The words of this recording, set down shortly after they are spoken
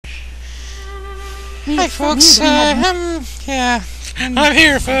Hi, folks. Yeah. I'm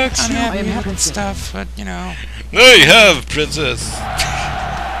here, folks. I'm having and stuff, but you know. There you have, princess.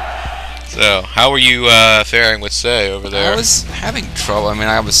 So, how were you faring with Say over there? I was having trouble. I mean,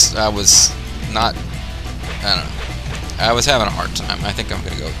 I was not. I don't know. I was having a hard time. I think I'm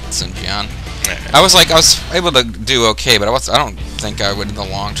gonna go with Jian. I was able to do okay, but I don't think I would in the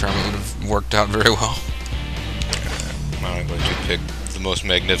long term. It would have worked out very well. I'm going to pick the most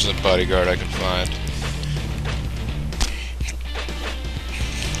magnificent bodyguard I can find.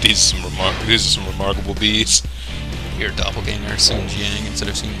 These are some remarkable bees. Your doppelganger, Shang Xiang instead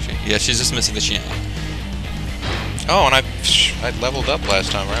of Shang Xiang. Yeah, she's just missing the Xiang. Oh, and I leveled up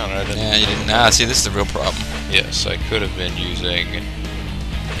last time around. I didn't. Yeah, you didn't. Ah, see, this is the real problem. Yes, I could have been using. You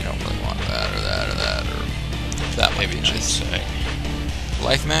don't really want that or that or that or that. Maybe nice. Say.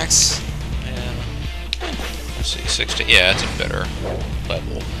 Life max. Yeah. Let's see, 60. Yeah, it's a better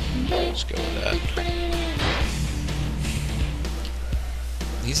level. Let's go with that.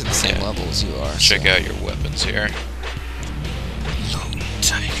 These are the same level as you are. Check out your weapons here. Lone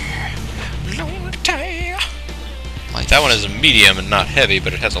Tiger. Lone Tiger. Like that one is a medium and not heavy,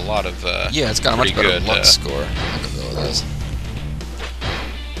 but it has a lot of yeah, it's got a much better luck score. I could go with this. The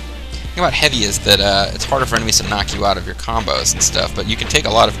thing about heavy is that it's harder for enemies to knock you out of your combos and stuff, but you can take a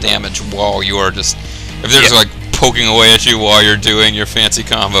lot of damage while you're just... If they're just like poking away at you while you're doing your fancy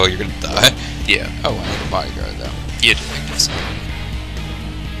combo, you're gonna die. Yeah. Oh, I need a bodyguard though. You do.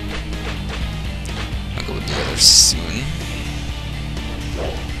 I'll go with the other soon.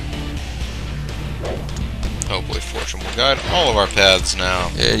 Hopefully fortune will guide all of our paths now.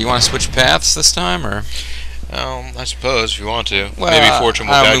 Do you want to switch paths this time, or? I suppose if you want to. Well, maybe fortune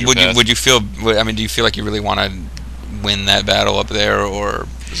will guide your path. Would you feel? I mean, do you feel like you really want to win that battle up there, or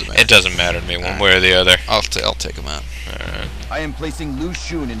does it matter? It doesn't matter to me one way or the other. I'll take him out. Alright. I am placing Lu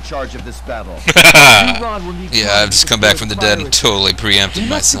Xun in charge of this battle. Yeah, I've just come back from the dead and totally preempted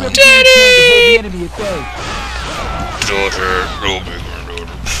my son. Daddy! I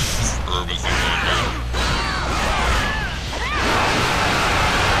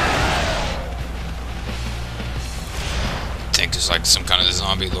think there's like some kind of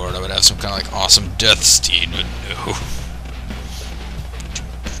zombie lord. I would have some kind of like awesome death steed, but no.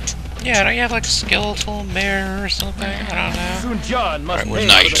 Yeah, don't you have like a skeletal mare or something? I don't know. Soon Jian must pay for the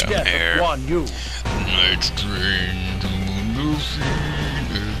death of Guan Yu. Night train to Luffy.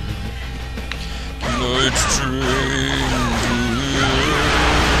 Night train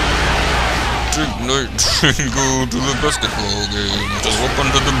to take night train, go to the basketball game. Just up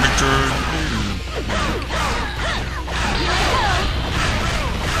under the picture.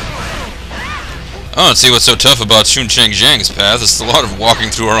 I don't see what's so tough about Shang Xiang's path. It's a lot of walking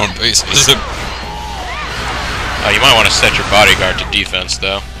through our own bases. You might want to set your bodyguard to defense,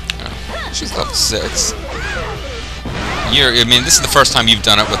 though. She's level 6. I mean, this is the first time you've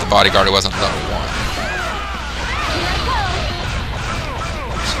done it with a bodyguard who wasn't level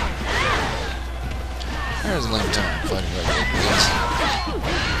 1. There's a lame time fighting like this.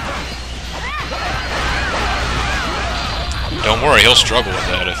 Don't worry, he'll struggle with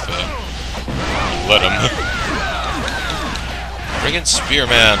that if let him. Bring in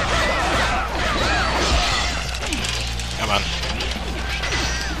Spearman. Come on.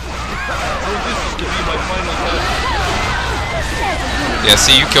 Yeah,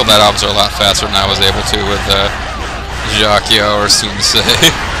 see, you killed that officer a lot faster than I was able to with Jacquio or Sun-Se.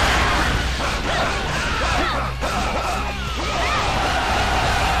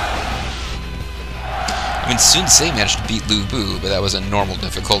 I mean, Sun-Se managed to beat Lu Bu, but that was a normal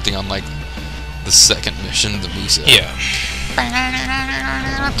difficulty on, like, the second mission, the Musa. Yeah.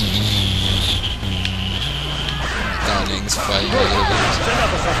 Gunnings fighting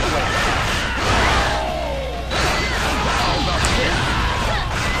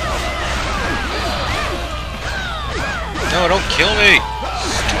No, don't kill me!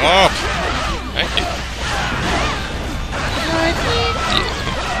 Stop! Thank you.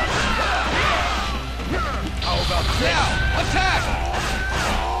 How about now? Attack!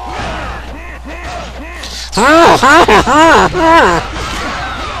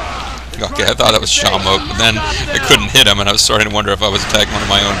 Okay, I thought that was Shamok, but then I couldn't hit him, and I was starting to wonder if I was attacking one of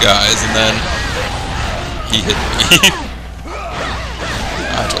my own guys, and then he hit me.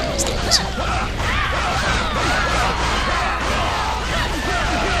 I told him that was.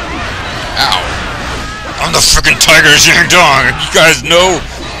 Ow! I'm the frickin' Tiger Shang Xiang! You guys know?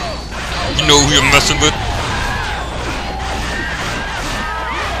 You know who you're messing with?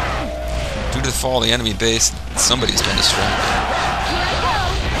 Due to the fall of the enemy base, somebody's been distracted.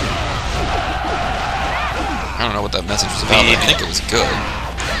 I don't know what that message was about, but I think it was good.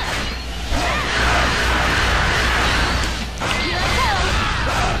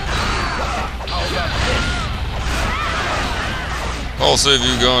 I'll save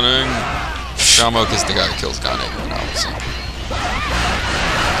you, Gunning. Shamok is the guy who kills Gunning, obviously.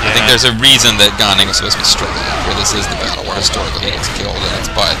 I think there's a reason that Gunning is supposed to be struggling, where this is the battle where historically he gets killed, and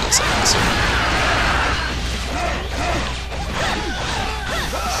it's by this episode.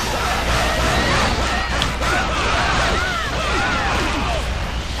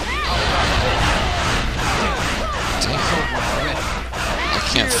 I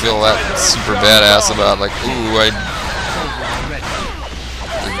can't feel that super badass about, like, ooh,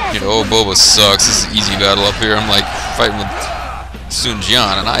 you know, Boba sucks, this is an easy battle up here. I'm like fighting with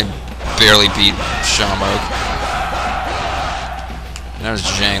Jian, and I barely beat Shamok. And there's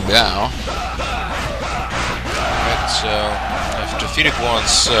Zhang Bao. Alright, so I've defeated one,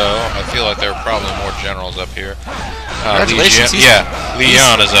 so I feel like there are probably more generals up here. Congratulations. Li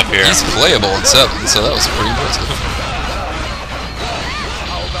Yan is up here. He's playable in 7, so that was pretty impressive.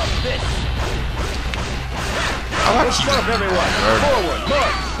 How about Let's stop everyone. Forward,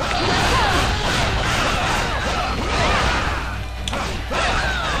 march.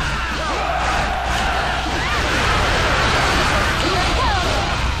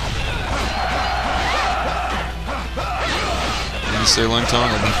 Did you say Ling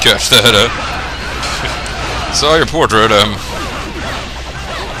Tong? I didn't catch that. Saw your portrait.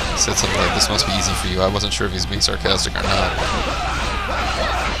 Said something like, "This must be easy for you." I wasn't sure if he's being sarcastic or not.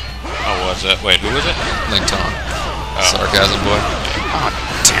 Oh, what was that? Wait, who was it? Ling Tong. Oh. Sarcasm boy. Oh,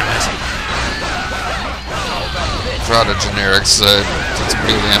 damn it. Proud of generics. Did some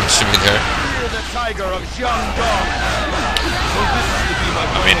real damage to me there. Fear the tiger of Shang Xiang.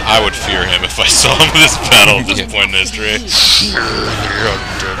 I mean, I would fear him if I saw him in this battle at this point in history.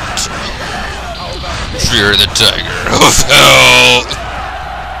 Fear the tiger of hell.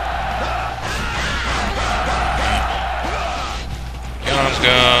 Yan's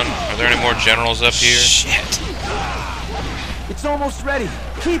gone. Are there any more generals up here? Shit. It's almost ready.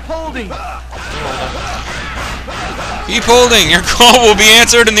 Keep holding. Keep holding. Your call will be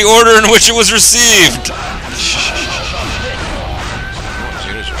answered in the order in which it was received.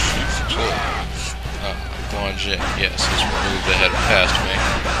 Yes, he's moved ahead past me.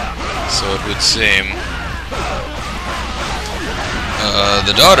 So it would seem...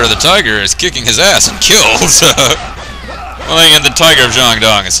 the daughter of the tiger is kicking his ass and killed. Well, and the tiger of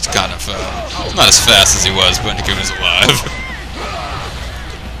Jiangdong is kind of not as fast as he was when he was alive.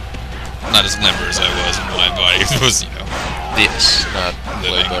 Not as limber as I was in my body. It was, you know. Yes, not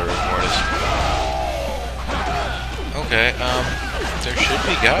played by Rick Mortis. Okay, there should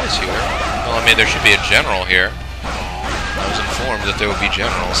be guys here. Well, I mean, there should be a general here. I was informed that there would be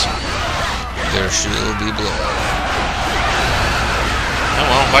generals. There shall be blood. Oh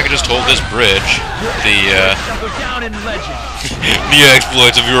well, if I could just hold this bridge, the Go down in legend. the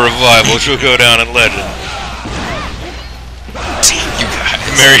exploits of your revival shall go down in legend. Damn you guys.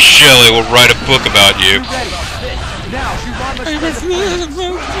 Mary Shelley will write a book about you. Now, Jian must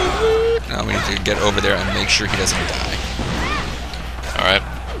Now we need to get over there and make sure he doesn't die. Alright,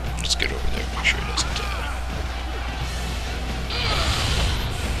 let's get over there and make sure he doesn't die.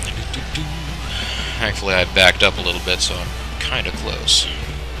 Thankfully I backed up a little bit, so I'm kind of close.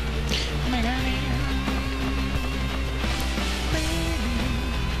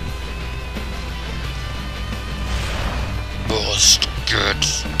 Must get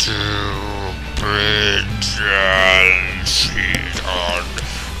to bridge and she's on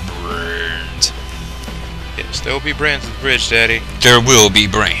bridge. Yes, there will be brains at the bridge, Daddy. There will be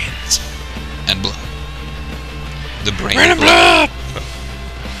brains and blood. The brain Brain and blood!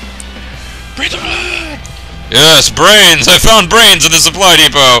 Brains and blood! Yes, brains! I found brains in the supply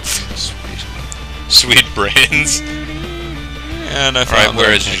depot! Sweet brains. And I found Alright,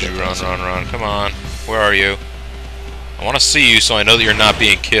 where is you? Run. Come on. Where are you? I want to see you so I know that you're not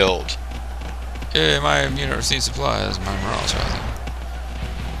being killed. Yeah, my unit received supplies. My morale's rising.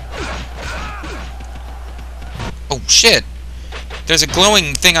 Oh, shit! There's a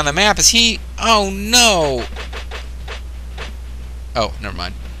glowing thing on the map. Is he... Oh, no! Oh, never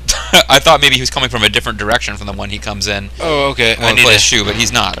mind. I thought maybe he was coming from a different direction from the one he comes in. Oh, okay. I need his shoe, but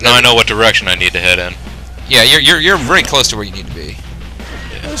he's not. Now I know what direction I need to head in. Yeah, you're very close to where you need to be.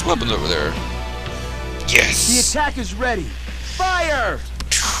 Yeah. There's weapons over there. Yes. The attack is ready. Fire!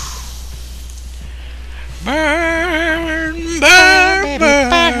 Burn, burn,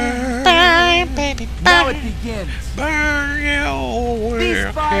 burn, baby, Now it begins. burn you. These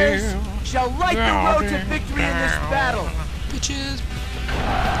fires shall light the road to victory in this battle. Bitches.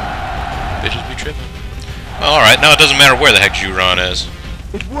 Bitches be tripping. Alright, now it doesn't matter where the heck Juron is.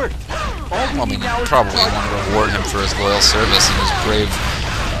 It worked. Well, I mean, you probably want to reward him for his loyal service and his brave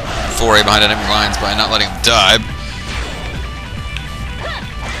foray behind enemy lines by not letting him die.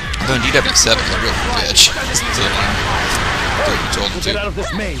 Though DW7 is a real bitch. So, you told him Get out to. of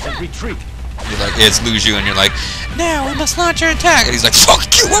this maze and retreat. You're like, it's Lu Zhu, and you're like, now we must launch our attack. And he's like, fuck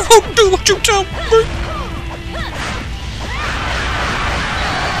you, I won't do what you tell me.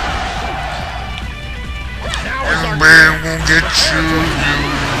 Man won't get you. You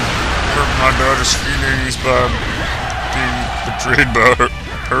hurt my daughter's feelings by being betrayed by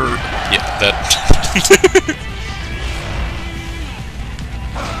her. Yeah, that.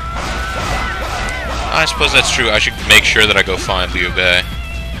 I suppose that's true. I should make sue that I go find Liu Bei,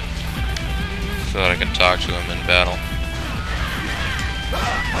 so that I can talk to him in battle.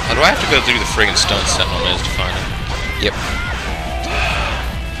 How do I have to go through the friggin' Stone Sentinel maze to find him? Yep.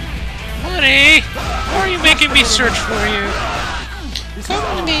 Honey, why are you making me search for you? Come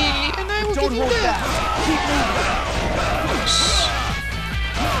to me, and I will Don't give you hold back. back. Keep moving.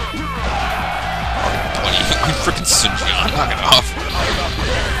 I'm freaking Sun Jian, knock it off.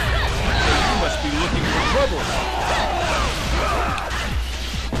 You must be looking for trouble.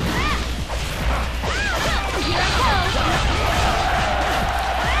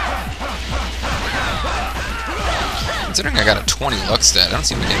 Considering I got a 20 luck stat, I don't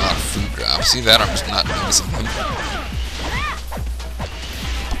seem to get a lot of food drops. See that? I'm just not noticing them.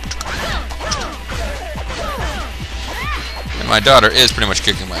 And my daughter is pretty much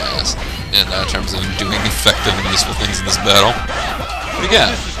kicking my ass in terms of doing effective and useful things in this battle. But again,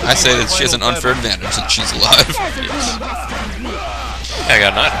 I say that she has an unfair advantage that she's alive. I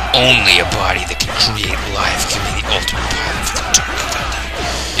got not. Only a body that can create life can be the ultimate body for the dark god.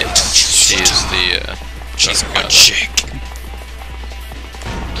 Yeah, she is the. She's my chick.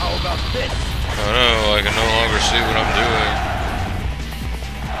 How about this? Oh no, I can no longer see what I'm doing.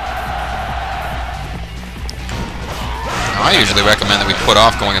 I usually recommend that we put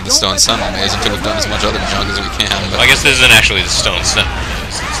off going into the Stone Sentinel maze until we've done as much other junk as we can. But Well, I guess this isn't actually the Stone Sentinel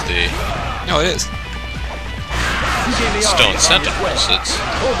maze, it's the no, it is. Stone Sentinels. It's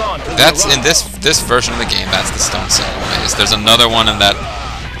Hold on to the That's in alarm. this version of the game. That's the Stone Sentinel maze. There's another one in that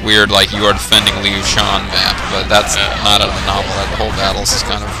weird, like, you are defending Liu Shan map, but that's not in the novel. Like, the whole battle's just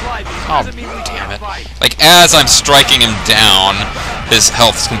kind of, oh damn it! Like, as I'm striking him down, his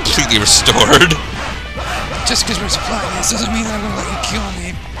health's completely restored. Just because we're supplying this doesn't mean that I'm gonna let you kill me.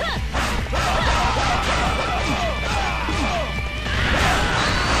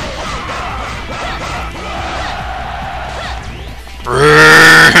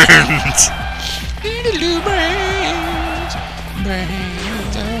 Brains!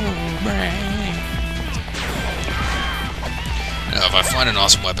 Now, if I find an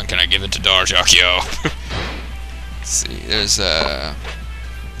awesome weapon, can I give it to Dar Xiao? Let's see, there's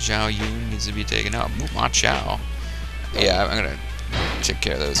Zhao Yun needs to be taken out. Ma Chao. Yeah, I'm gonna take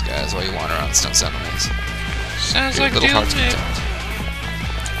care of those guys while you wander around the Stone Sentinels. sounds Your like little doom heart's me. content.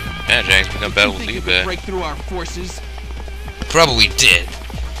 Yeah, James, we're gonna battle with Think Liu you could Bei. break through our forces? Probably did.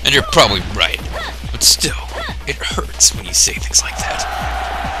 And you're probably right. But still, it hurts when you say things like that.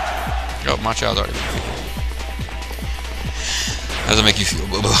 Oh, Ma Chao's already been defeated. How does it make you feel,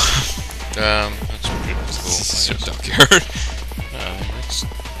 Bobo? That's pretty cool. I Just guess. don't care.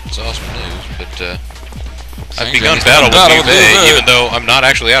 It's awesome news, but Shang I've begun Xiang's battle with battle Liu with Liu Bei, Bei. even though I'm not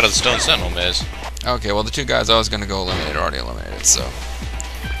actually out of the Stone Sentinel maze. Okay, well, the two guys I was gonna go eliminate are already eliminated, so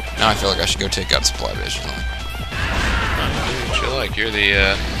now I feel like I should go take out a supply base or something. What you like? You're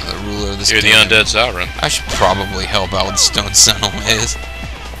the Ruler of this you're the game. undead sovereign. I should probably help out with the Stone Sentinel maze.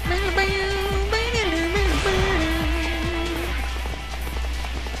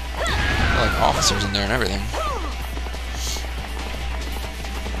 Like officers in there and everything.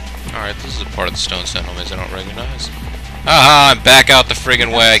 Alright, this is a part of the Stone Sentinel maze I don't recognize. Aha, I'm back out the friggin'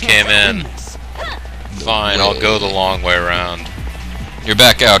 way I came in. Fine, I'll go the long way around. You're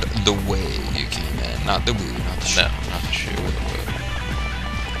back out the way you came in, not the woo, not the shoe. No, not the shoe.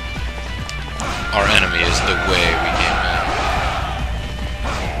 Our enemy is the way we came in.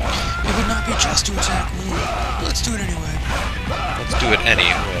 It would not be just to attack woo. Let's do it anyway. Let's do it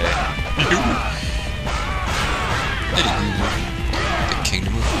anyway. The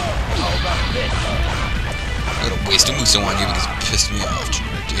kingdom of woo. I'm gonna waste a Muso on you because you pissed me off,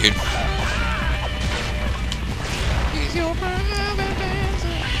 dude.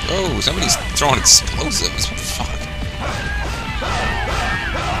 Oh, somebody's throwing explosives. What the fuck?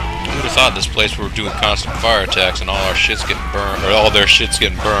 Who would have thought this place we were doing constant fire attacks and all our shit's getting burned, or all their shit's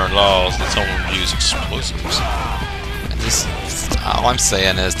getting burned, laws that someone would use explosives. And this, all I'm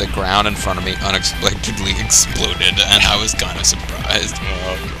saying is the ground in front of me unexpectedly exploded, and I was kind of surprised.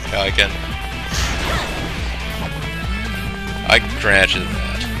 I grant you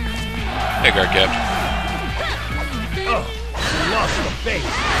that. Hey, guard captain. Oh, you lost the base.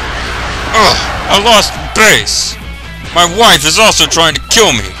 Ugh, I lost base. My wife is also trying to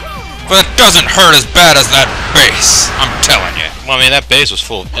kill me. But it doesn't hurt as bad as that base. I'm telling you. Well, I mean, that base was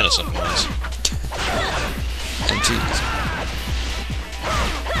full of innocent ones. And cheese.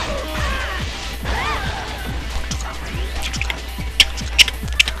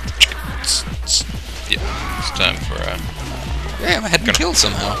 Yeah, it's time for, Damn, I had been killed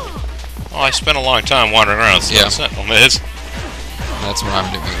somehow. Well, I spent a long time wandering around Stone Sentinel Maze. That's what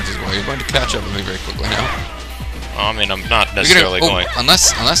I'm doing, which is why you're going to catch up with me very quickly now. Well, I mean, I'm not necessarily going.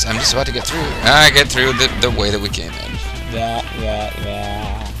 Unless I'm just about to get through. I get through the way that we came in.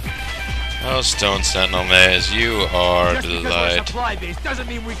 Oh, Stone Sentinel Maze, you are Just because we're delight. supply base doesn't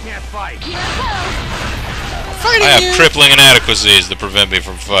mean we can't fight. Fighting I have you. crippling inadequacies that prevent me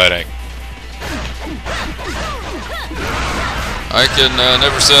from fighting. I can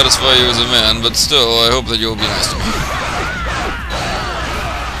never satisfy you as a man, but still, I hope that you'll be nice to me.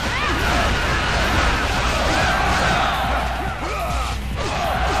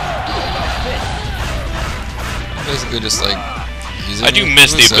 Basically, just like. I do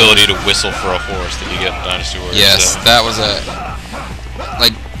miss the ability to whistle for a horse that you get in Dynasty Warriors. Yes, that was a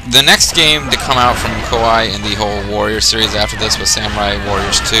like the next game to come out from Koei in the whole Warrior series after this was Samurai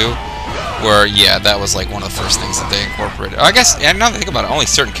Warriors 2, where that was like one of the first things that they incorporated. I guess now that I think about it, only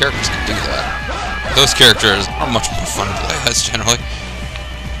certain characters can do that. Those characters are much more fun to play as generally.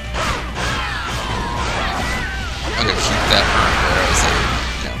 I'm gonna keep that urn where I was like,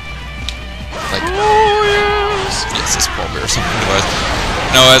 yes, it's probably or something it was.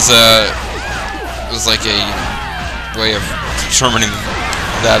 No, it was like a way of determining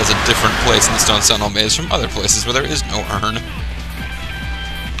that as a different place in the Stone Sentinel Maze from other places where there is no urn.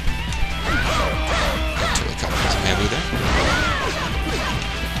 Got totally caught up with Mabu there.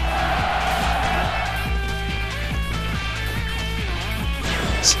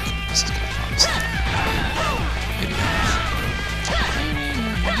 This is gonna promise.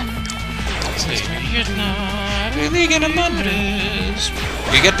 Maybe really gonna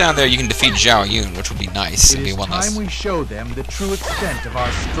if you get down there, you can defeat Zhao Yun, which would be nice. It'd be one less. Time we show them the true extent of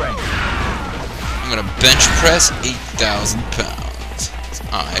our strength. I'm gonna bench press 8,000 pounds.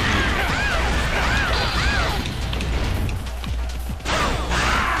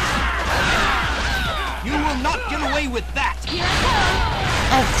 You will not get away with that.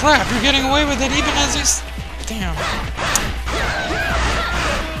 Oh crap! You're getting away with it even as he's. Damn.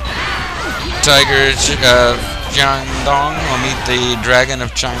 Tiger Jiandong will meet the Dragon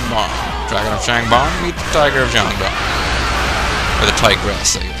of Changbang. Dragon of Changbang meet the Tiger of Jiandong. Or the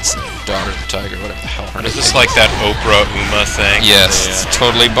Tigress, I guess. Daughter of the Tiger, whatever the hell her name is. Is this like that Oprah Uma thing? Yes, it's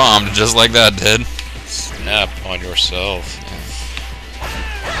totally bombed, just like that did. Snap on yourself.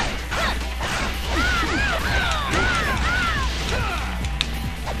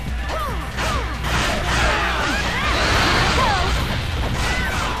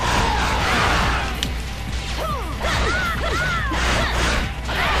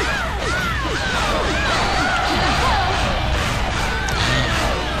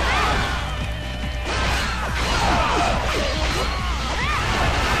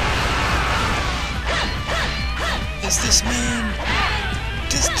 Does this mean?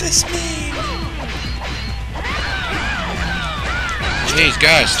 Does this mean? Jeez,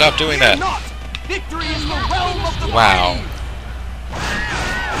 guys, stop doing that. Victory is the realm of the Wow.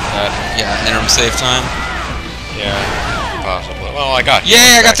 Yeah, interim save time. Yeah, possibly. Well, I got.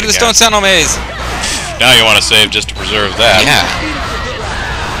 Yay, I got through the Stone Sentinel Maze! Now you want to save just to preserve that. Yeah.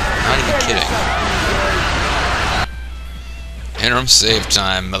 Not even kidding. Interim save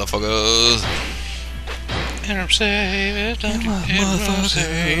time, motherfuckers. Interim save.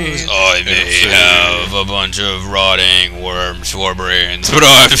 Motherfuckers. I may have a bunch of rotting worms for brains, but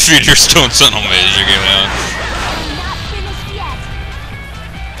I'll have to feed your Stone Sentinel Maze you give out.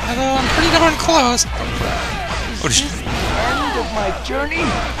 Although I'm pretty darn close. What is end of my journey.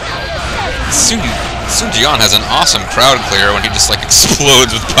 Sun Jian has an awesome crowd clear when he just like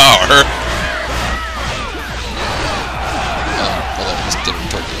explodes with power. Although he just didn't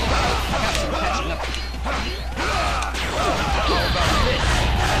totally.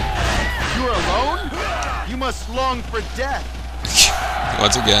 You're alone? You must long for death.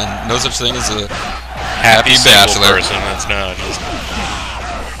 Once again, no such thing as a Happy single bachelor. person. That's not. It's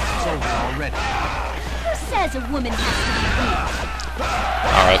over already. Who says a woman has to be weak?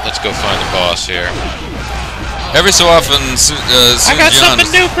 All right, let's go find the boss here. Every so often, Sun I got Jian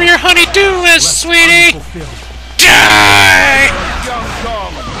something new for your honey-do list, sweetie. Unfulfilled. Die! Young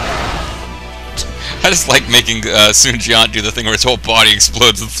Dong. I just like making Sun Jian do the thing where his whole body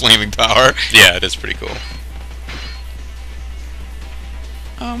explodes with flaming power. Yeah, it is pretty cool.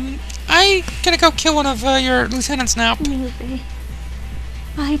 I gotta go kill one of your lieutenants now. Liu Bei,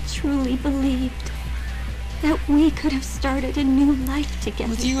 I truly believed that we could have started a new life together.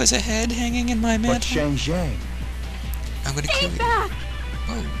 With you as a head hanging in my But mantle. Shang Xiang, I'm gonna Stay kill you. back!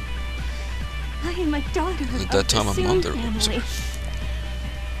 Oh, I am a daughter at of that time the I'm Sun on there. family.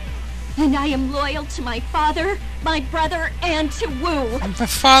 And I am loyal to my father, my brother, and to Wu. My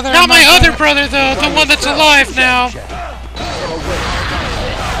father. Not my other brother, though. The one that's alive now.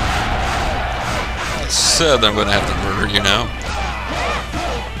 Said I'm gonna have to murder you now.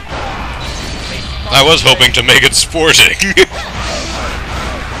 I was hoping to make it sporting.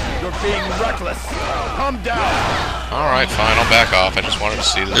 you're being reckless. Calm down. Alright, fine, I'll back off. I just wanted to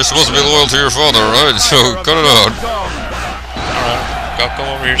see this. You're supposed to be loyal to your father, right? So cut it out. Alright, I'll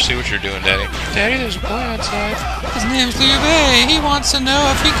come over here and see what you're doing, Daddy. Daddy, there's a boy outside. His name's Liu Bei. He wants to know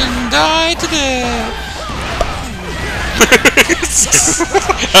if he can die today.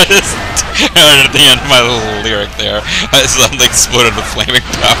 At the end of my little lyric there, I suddenly exploded with flaming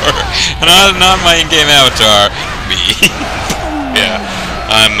power. And not my in-game avatar, me. Yeah,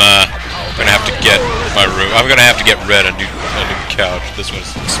 I'm gonna have to get my room. I'm gonna have to get Red a new couch. This one's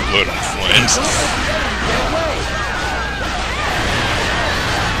exploded in flames.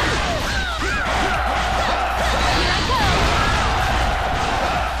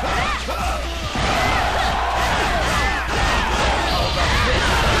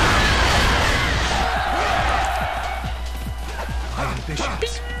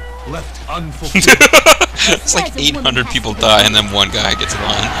 Left unfulfilled. It's like 800 people die and then one guy gets in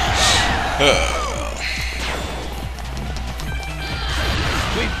line.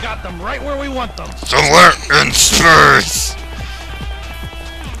 We've got them right where we want them. Somewhere in space.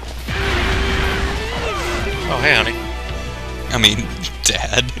 Oh, hey, honey. I mean,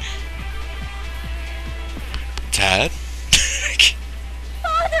 Dad. Dad?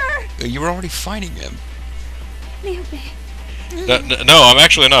 Father! You were already fighting him. Liu Bei, No, I'm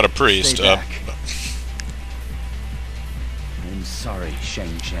actually not a priest. Stay back. I'm sorry, Shang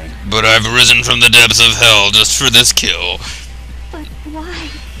Xiang. But I've risen from the depths of hell just for this kill. but why?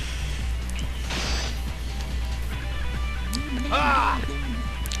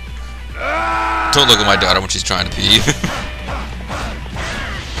 Don't look at my daughter when she's trying to pee.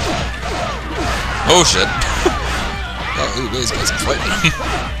 Oh shit. Oh, ooh, these guys are fighting.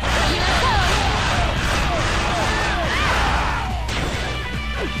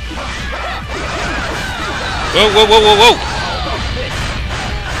 Whoa, whoa, whoa, whoa, whoa!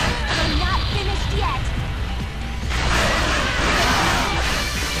 I'm not finished yet.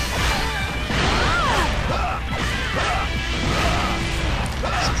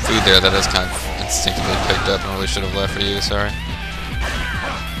 Food there that is kind of instinctively picked up and really should have left for you, sorry.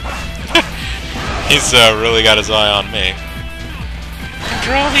 He's really got his eye on me.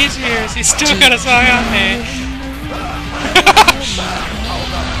 After all these years, he's still got his eye on me.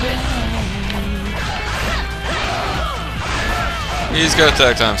 He's got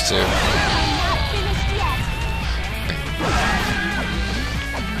attack times too. I'm not finished yet.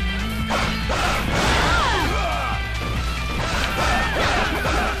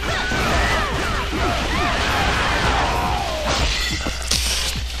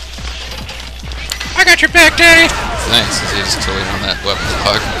 I got your back, Daddy! Thanks, because he's just totally on that weapon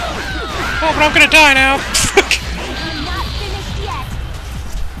block. Oh, but I'm gonna die now. I'm not finished yet.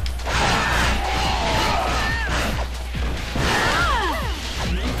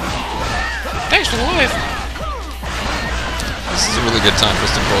 Thanks for the life. This is a really good time for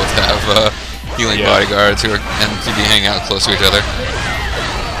us to both have healing bodyguards who are and to be hanging out close to each other.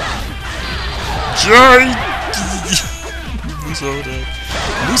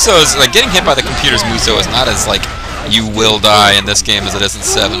 Muso is like getting hit by the computer's Muso is not as like you will die in this game as it is in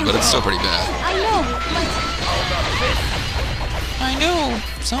 7, but it's still pretty bad. I know, but I know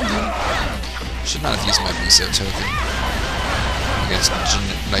something. Should not have used my Muso token against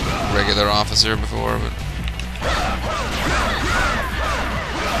like regular officer before, but.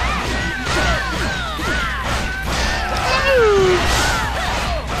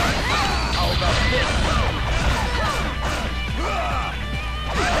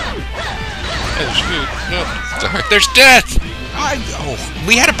 Sorry. There's death!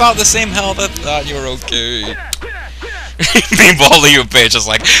 We had about the same health. I thought you were okay. Meanwhile, Liu Bei just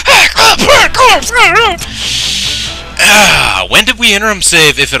like. When did we interim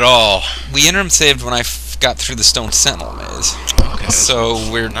save, if at all? We interim saved when I got through the Stone Sentinel maze. Okay. So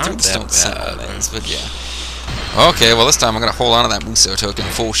we're not through the that Stone bad. Sentinel maze, but yeah. Okay, well this time I'm gonna hold on to that Muso token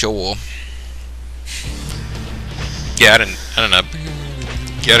full sure. Yeah, I didn't end up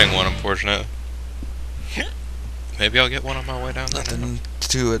getting one, unfortunately. Maybe I'll get one on my way down there. Nothing to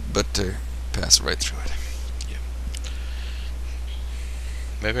to it, but to pass right through it.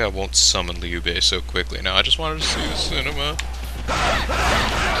 Maybe I won't summon Liu Bei so quickly now. I just wanted to see the cinema.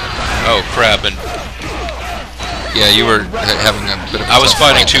 Oh crap! And yeah, you were having a bit of. I was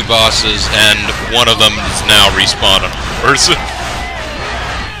fighting two bosses, and one of them is now respawned on a person.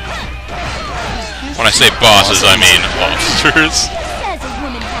 When I say bosses, I mean officers.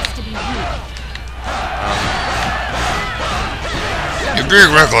 You're being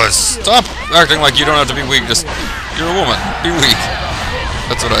reckless. Stop acting like you don't have to be weak. Just you're a woman. Be weak.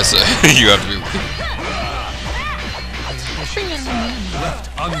 That's what I say. You have to be weak. Left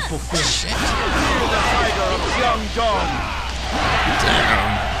unfulfilled. The tiger of Jian.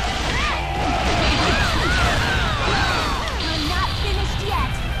 Damn. I'm not finished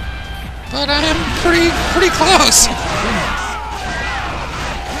yet. But I am pretty close.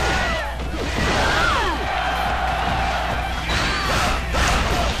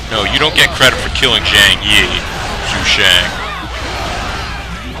 No, you don't get credit for killing Shang Xiang.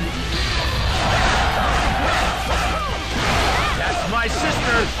 My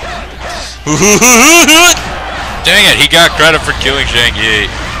sister. Dang it, he got credit for killing Shang Yi. I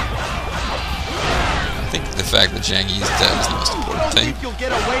think the fact that Zhang Yi's dead is the most important thing. You'll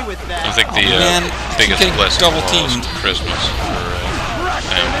get away with that. I think the man, biggest getting blessing double of all is teamed. Christmas for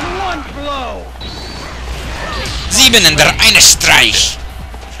family. In one blow. Sieben in der eine Streich.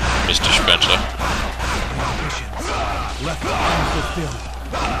 Mr. Spencer. Left unfulfilled.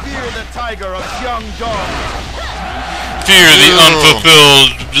 Fear the tiger of Jian. Fear the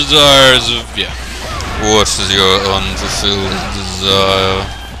unfulfilled desires of What is your unfulfilled desire?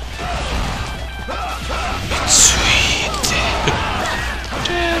 Sweet.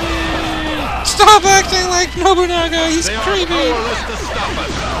 Stop acting like Nobunaga. He's creepy.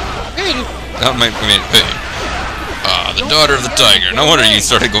 Hey. That might mean hey. Ah, the daughter of the tiger. No wonder you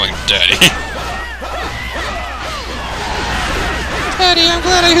started going daddy. Daddy, I'm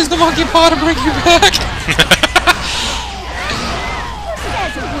glad I used the monkey paw to bring you back.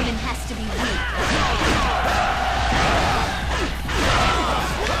 Says a woman has to be weak.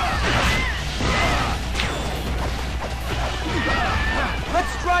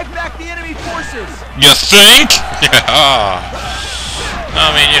 Let's drive back the enemy forces. You think? Yeah. I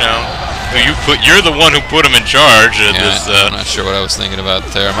mean, you know, you're the one who put him in charge of this. I'm not sure what I was thinking about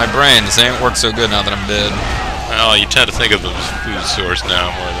there. My brain ain't work so good now that I'm dead. Well, you tend to think of the food source now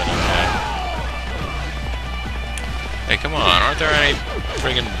more than okay. Hey, come on! Aren't there any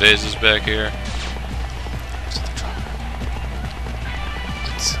friggin' vases back here?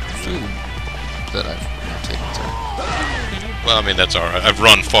 It's food that I've taken to. Well, I mean that's alright. I've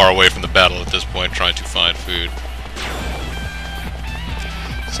run far away from the battle at this point, trying to find food.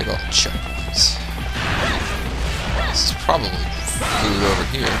 Let's take all the checkpoints. This is probably food over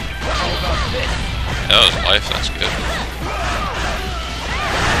here. That was life. That's good.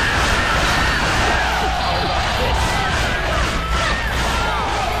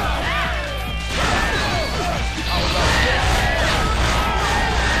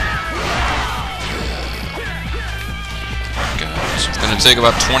 It's gonna take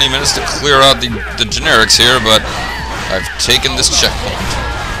about 20 minutes to clear out the generics here, but I've taken this checkpoint.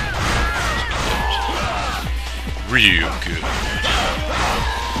 Real good.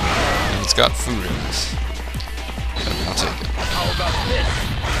 And it's got food in it. I'll take it.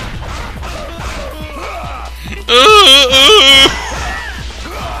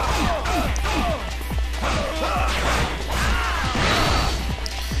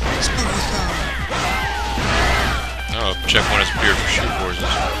 Oh, checkpoint has appeared for shoot forces.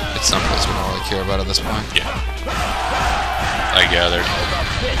 It's someplace we don't really care about at this point. Yeah. I gathered.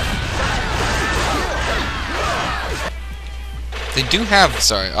 They do have,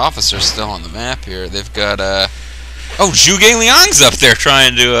 officers still on the map here. They've got, oh, Zhuge Liang's up there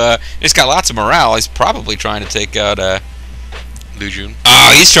trying to, he's got lots of morale. He's probably trying to take out, Lu Jun.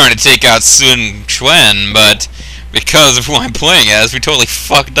 oh, he's trying to take out Sun Quan, but because of who I'm playing as, we totally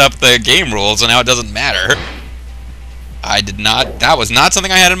fucked up the game rules, and now it doesn't matter. That was not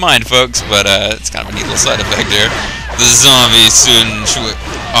something I had in mind, folks, but, it's kind of a neat little side effect here. The zombie Sun Quan.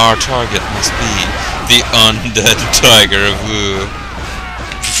 Our target must be the undead tiger of Wu.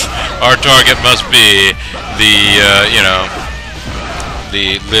 Our target must be the,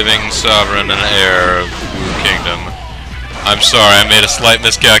 the living sovereign and heir of Wu Kingdom. I'm sorry, I made a slight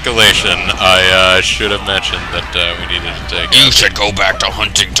miscalculation. I should have mentioned that we needed to take. You should go back to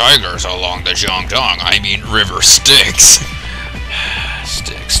hunting tigers along the Jiangdong. I mean, River Styx.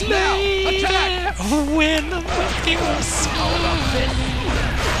 Styx. Now, attack! When the wicked was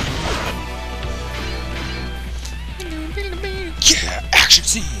yeah, action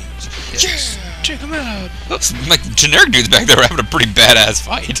scenes. Yes. Check them out. Those, like, generic dudes back there were having a pretty badass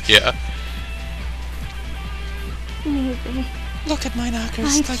fight. Yeah. Maybe Look at my knockers,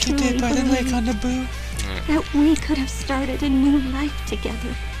 I like you did by the lake on Naboo. that we could have started a new life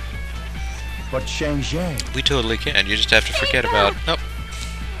together. But Shang Xiang, We totally can. You just have to forget about... Oh.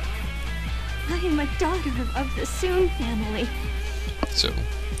 I am a daughter of the Soon family, So,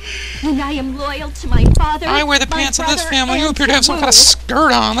 and I am loyal to my father. I wear the my pants of this brother, family. You and appear to have some kind of Wu.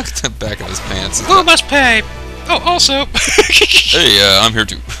 skirt on. Look at the back of his pants. Who must pay? Oh, also... Hey, I'm here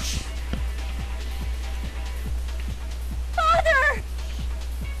too. Father!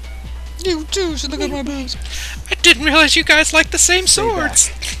 You too should look at my boobs. I didn't realize you guys liked the same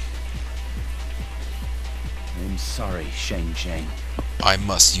swords. I'm sorry, Shang Xiang. I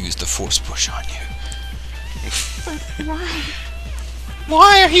must use the force push on you. But why?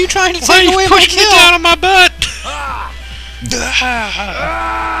 Why are you trying to Why are take you away my pushing me kill? down on my butt?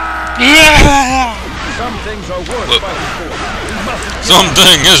 Some things are worth fighting for. We mustn't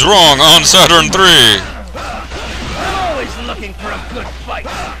Something is wrong on Saturn 3. I'm always looking for a good fight.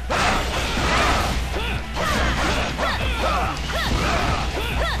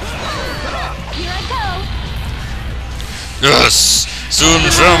 Here I go. Yes, Soon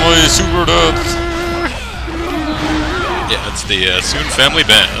Family Super Death. Yeah, it's the Soon Family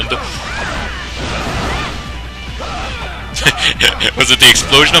Band. Was it the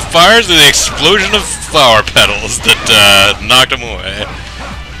explosion of fires or the explosion of flower petals that knocked him away?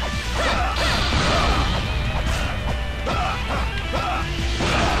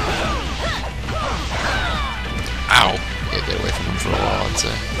 Ow. Yeah, get away from him for a while, I'd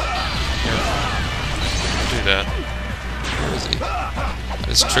say. Do that. Where is he? I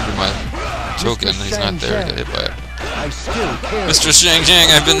just triggered my token. He's not there. I got hit by it. I still care. Mr. Shang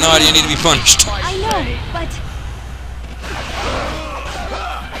Xiang, I've been naughty. You need to be punished. I know, but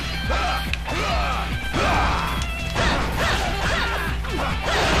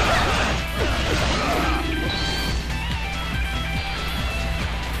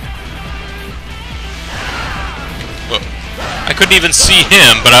Whoa. I couldn't even see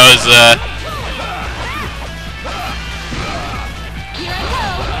him, but I was, here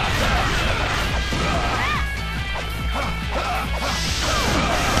I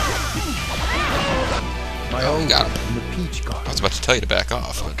My Oh, own got him. in the Peach I Garden. was about to tell you to back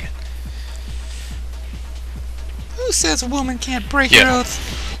off. Okay. Who says a woman can't break Yeah. her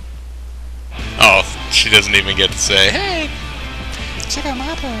oath? oh, she doesn't even get to say, hey. Check out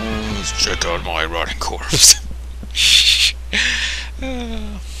my pose. Check out my rotting corpse.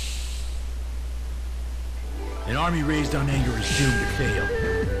 An army raised on anger is doomed to fail.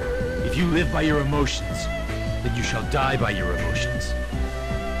 If you live by your emotions, then you shall die by your emotions.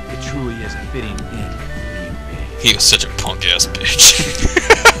 It truly is a fitting end for you, babe. He was such a punk ass bitch.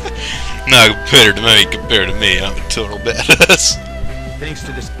 No, compared to me, I'm a total badass. Thanks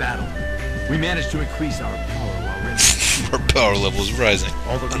to this battle, we managed to increase our power while rendering Our power level is rising.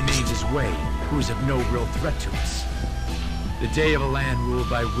 all that remains is Wei, who is of no real threat to us. The day of a land ruled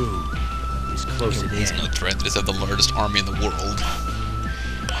by Wu is close at There's hand. no threat. They just have the largest army in the world.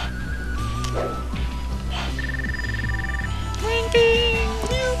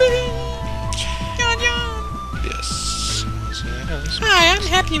 Yes. Hi, I'm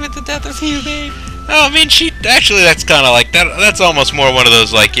happy with the death of you, babe. Oh, I mean, actually, that's kind of like, that's almost more one of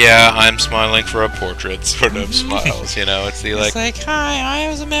those, like, yeah, I'm smiling for a portrait sort of smiles, you know? It's the, It's like, like, hi, I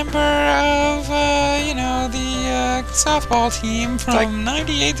was a member of, the softball team from like-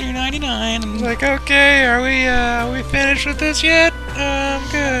 98 through 99. And like, okay, are we finished with this yet?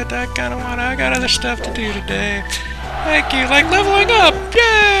 Good, I got other stuff to do today. Thank you, like leveling up,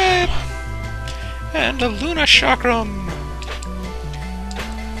 yay! And a Luna Chakram.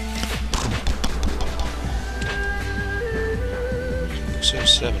 So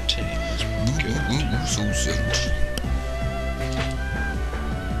 17, that's pretty good. Ooh, so sad.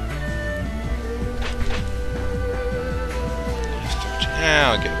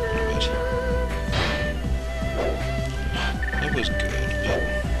 Yeah, I'll give it a bit. It was good, but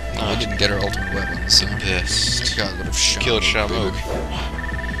No, I didn't get her ultimate weapon, so pissed. God would have shot Killed her, Shamook. baby.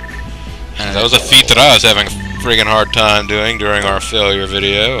 And That was a feat that I was having a friggin' hard time doing during our failure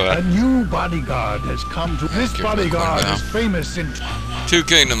video. A new bodyguard has come to. This Give him a bodyguard coin is famous in. Two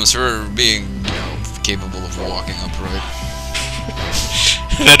Kingdoms for being, capable of walking upright.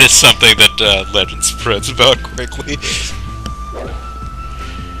 That is something that legend spreads about quickly.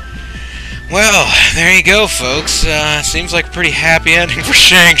 Well, there you go, folks. Seems like a pretty happy ending for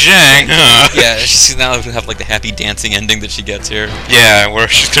Shang Xiang, huh? Yeah, she's now gonna have like the happy dancing ending that she gets here. Yeah, where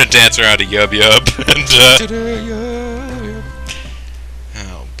she's gonna dance around to Yub Yub, and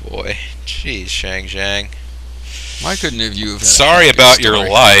Jeez, Shang Xiang. Why couldn't have you have had Sorry a happy about your story?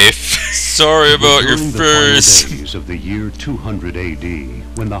 life. Sorry about your During the final face. days of the year 200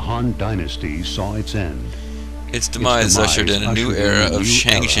 AD, when the Han Dynasty saw its end, Its demise ushered in a new era of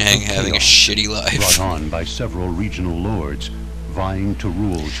Shang Xiang having a shitty brought life. on by several regional lords vying to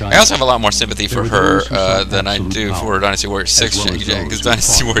rule China. I also have a lot more sympathy for There were her those who sought than I absolute do for power, Dynasty Warriors 6 as well Shang as Xiang, those because who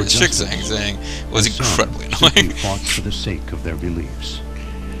Dynasty fought for Warriors 6 justice. Shang Xiang was And some incredibly simply annoying. fought for the sake of their beliefs.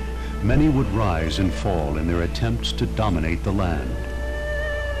 Many would rise and fall in their attempts to dominate the land.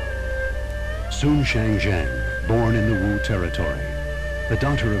 Sun Shang Xiang, born in the Wu territory, the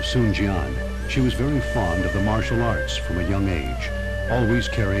daughter of Sun Jian, she was very fond of the martial arts from a young age, always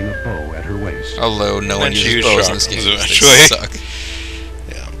carrying a bow at her waist. Although no one And she uses was bows in this sharp, game, they eventually.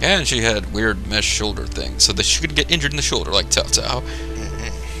 suck. Yeah. And she had weird mesh shoulder things, so that she could get injured in the shoulder like Tao Tao.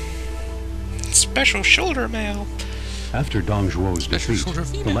 Special shoulder mail. After Dong Zhuo's Special defeat, shoulder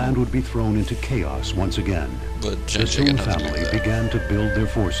the female. land would be thrown into chaos once again. But The Shang Sun Xiang had nothing to do family with that. began to build their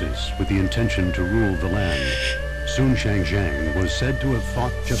forces with the intention to rule the land. Sun Shang Xiang was said to have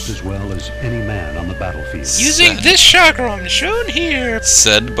fought just as well as any man on the battlefield. Using this chakram shown here.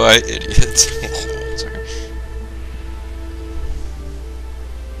 Said by idiots. Sorry.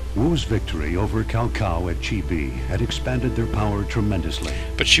 Wu's victory over Cao Cao at Chibi had expanded their power tremendously.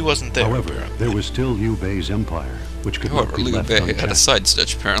 But she wasn't there. However, there was still Liu Bei's empire, which could However, not be Liu left Bei had a unchecked. side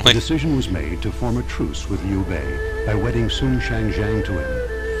stitch, The apparently. decision was made to form a truce with Liu Bei by wedding Sun Shang Xiang to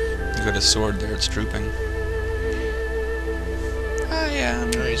him. You got a sword there, it's drooping.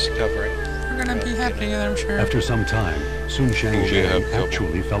 He's covering. We're gonna be happy together, I'm sure. After some time, Sun Shang Oh, yeah, Xiang couple.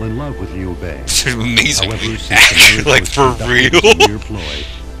 actually fell in love with Liu Bei. Amazing. However, since the Actually, marriage like, was for conducted as real? a mere ploy,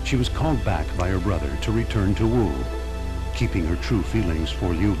 she was called back by her brother to return to Wu. Keeping her true feelings for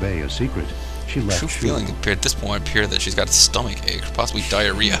Liu Bei a secret, she left True Shu. feeling at this point appear that she's got a stomach ache, possibly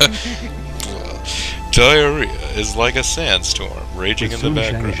diarrhea. Diarrhea is like a sandstorm raging With in the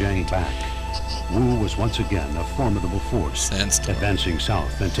Sun Shang background. Xiang back, Wu was once again a formidable force, Sandstorm. advancing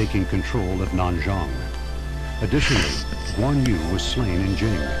south and taking control of Nanzhang. Additionally, Guan Yu was slain in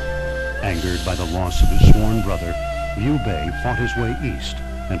Jing. Angered by the loss of his sworn brother, Liu Bei fought his way east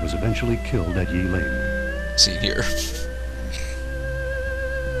and was eventually killed at Yiling. See here.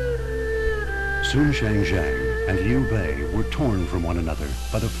 Sun Shang Xiang and Liu Bei were torn from one another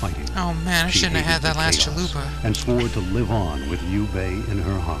by the fighting. Oh man, I She shouldn't have had hated that the last chaos chalupa. and swore to live on with Liu Bei in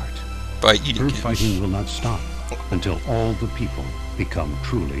her heart. By eating Her him. fighting will not stop until all the people become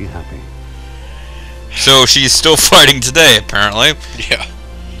truly happy. So she's still fighting today, apparently. Yeah.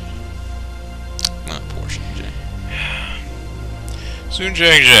 Oh, poor Shang Sun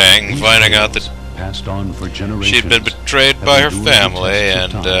Shang Xiang, finding out that Passed on for generations. she'd been betrayed have by her endured the family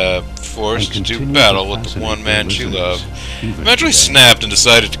tests and of time, forced and to do continue battle to with the fascinate one man their she listeners, loved. even Eventually today. snapped and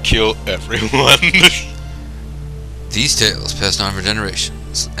decided to kill everyone. These tales passed on for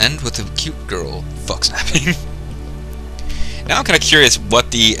generations, end with a cute girl fuck snapping. Now I'm kind of curious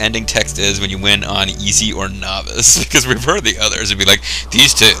what the ending text is when you win on easy or novice, because we've heard the others. It'd be like,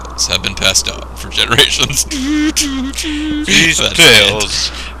 these tales have been passed on for generations. These That's tales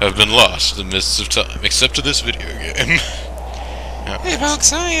have been lost in the mists of time, except to this video game. Hey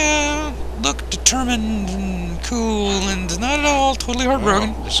folks, I look determined and cool and not at all totally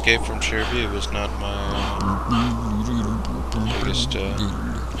heartbroken. Well, Escape from Cherby was not my biggest.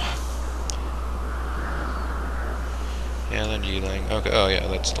 Yeah, then Yiling. Okay. Oh yeah,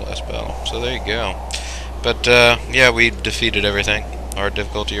 that's the last battle. So there you go. But yeah, we defeated everything. Hard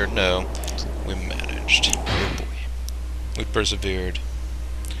difficulty or no, we managed. Oh boy, we persevered.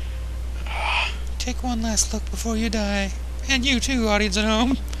 Take one last look before you die. And you too, audience at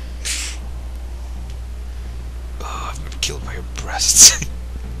home. Oh, I've been killed by your breasts.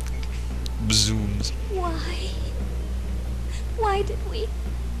 Zooms. Why? Why did we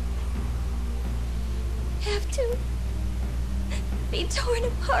have to be torn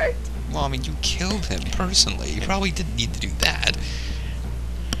apart? Well, I mean, you killed him personally. You probably didn't need to do that.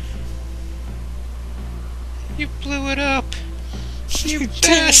 You blew it up. You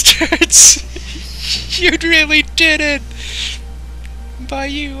bastards! You really did it! By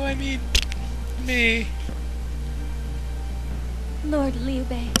you, I mean me. Lord Liu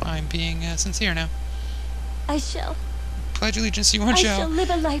Bei, I'm being sincere now. I shall Pledge allegiance to you, one I shall shall. live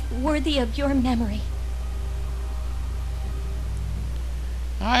a life worthy of your memory.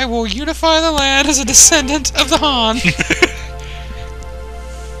 I will unify the land as a descendant of the Han.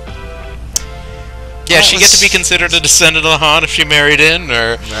 Yeah, That she get to be was- considered a descendant of the Han if she married in,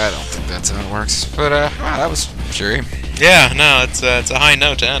 or I don't think that's how it works. But, wow, that was cheery. yeah, no, it's a high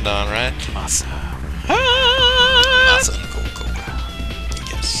note to end on, right? Awesome. Ah! Awesome. Cool, cool.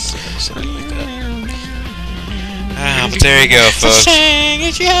 Yes. something like that. But there you go, folks. Shang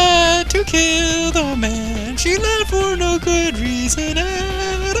Xiang to kill the man she loved for no good reason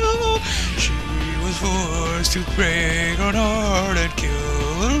at all. She was forced to break her heart and kill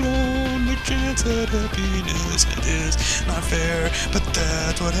her only chance at happiness. It is not fair, but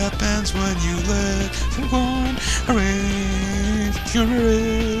that's what happens when you let someone erase your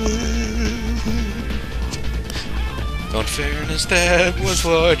erase. In fairness, that was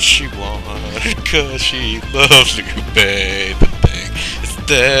what she wanted, cause she loves Liu Bei. The thing is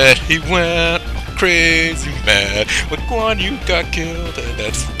that he went crazy mad when Guan Yu got killed, and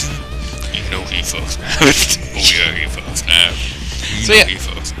that's... You know he fucks now. Oh yeah, he fucks now. So yeah. He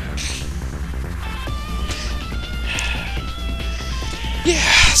fucks now.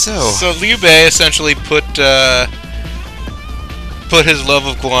 Yeah, So Liu Bei essentially put his love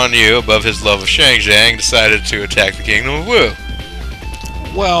of Guan Yu above his love of Shang Xiang, decided to attack the Kingdom of Wu.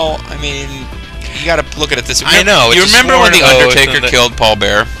 well, I mean, you gotta look at it this way. I know. You it's a remember when sworn The oath Undertaker and killed Paul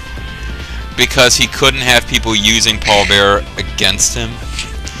Bear? Because he couldn't have people using Paul Bear against him?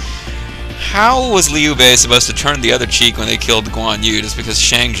 How was Liu Bei supposed to turn the other cheek when they killed Guan Yu just because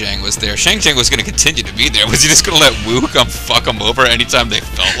Shang Xiang was there? Shang Xiang was going to continue to be there. Was he just going to let Wu come fuck him over anytime they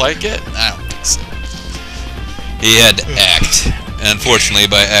felt like it? I don't think so. He had to act. Unfortunately,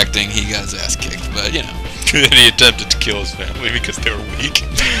 by acting, he got his ass kicked. But, you know. then he attempted to kill his family because they were weak.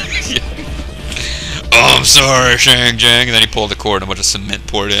 Yeah. Oh, I'm sorry, Shang Xiang. And then he pulled the cord and a bunch of cement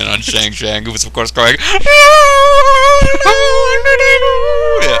poured in on Shang Xiang, who was, of course, crying.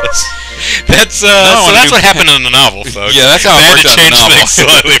 Yes. That's what happened in the novel, folks. Yeah, that's how it worked out in the novel. They had to change things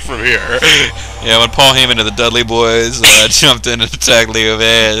slightly from here. Yeah, when Paul Heyman and the Dudley Boys jumped in and attacked Liu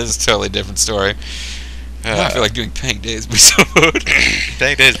Bei, this is a totally different story. I feel like doing Pink Days episode.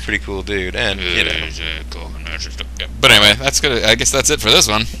 Pink Days is a pretty cool dude, and you know. But anyway, that's good. I guess that's it for this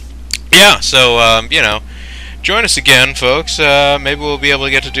one. Yeah, so you know, join us again, folks. Maybe we'll be able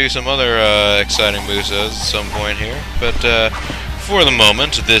to get to do some other exciting moveset at some point here. But for the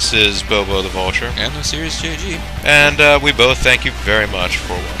moment, this is Bobo the Vulture and the Series JG. And we both thank you very much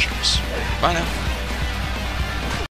for watching us. Bye now.